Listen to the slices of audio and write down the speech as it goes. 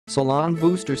Salon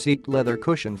Booster Seat Leather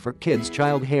Cushion for Kids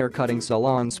Child Hair Cutting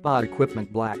Salon Spa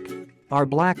Equipment Black. Our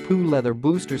black poo leather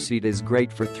booster seat is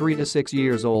great for 3 to 6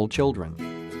 years old children.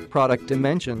 Product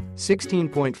dimension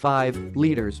 16.5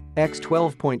 liters x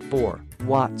 12.4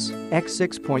 watts x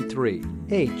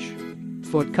 6.3 h.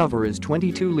 Foot cover is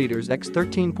 22 liters x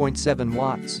 13.7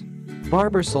 watts.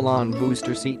 Barber Salon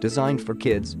Booster Seat designed for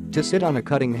kids to sit on a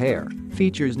cutting hair,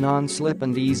 features non-slip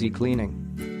and easy cleaning.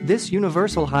 This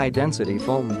universal high-density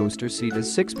foam booster seat is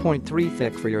 6.3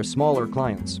 thick for your smaller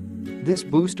clients. This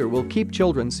booster will keep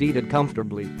children seated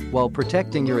comfortably while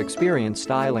protecting your experienced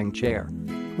styling chair.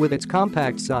 With its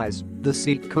compact size, the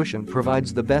seat cushion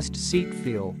provides the best seat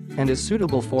feel and is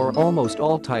suitable for almost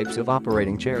all types of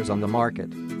operating chairs on the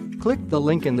market. Click the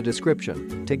link in the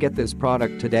description to get this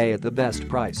product today at the best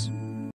price.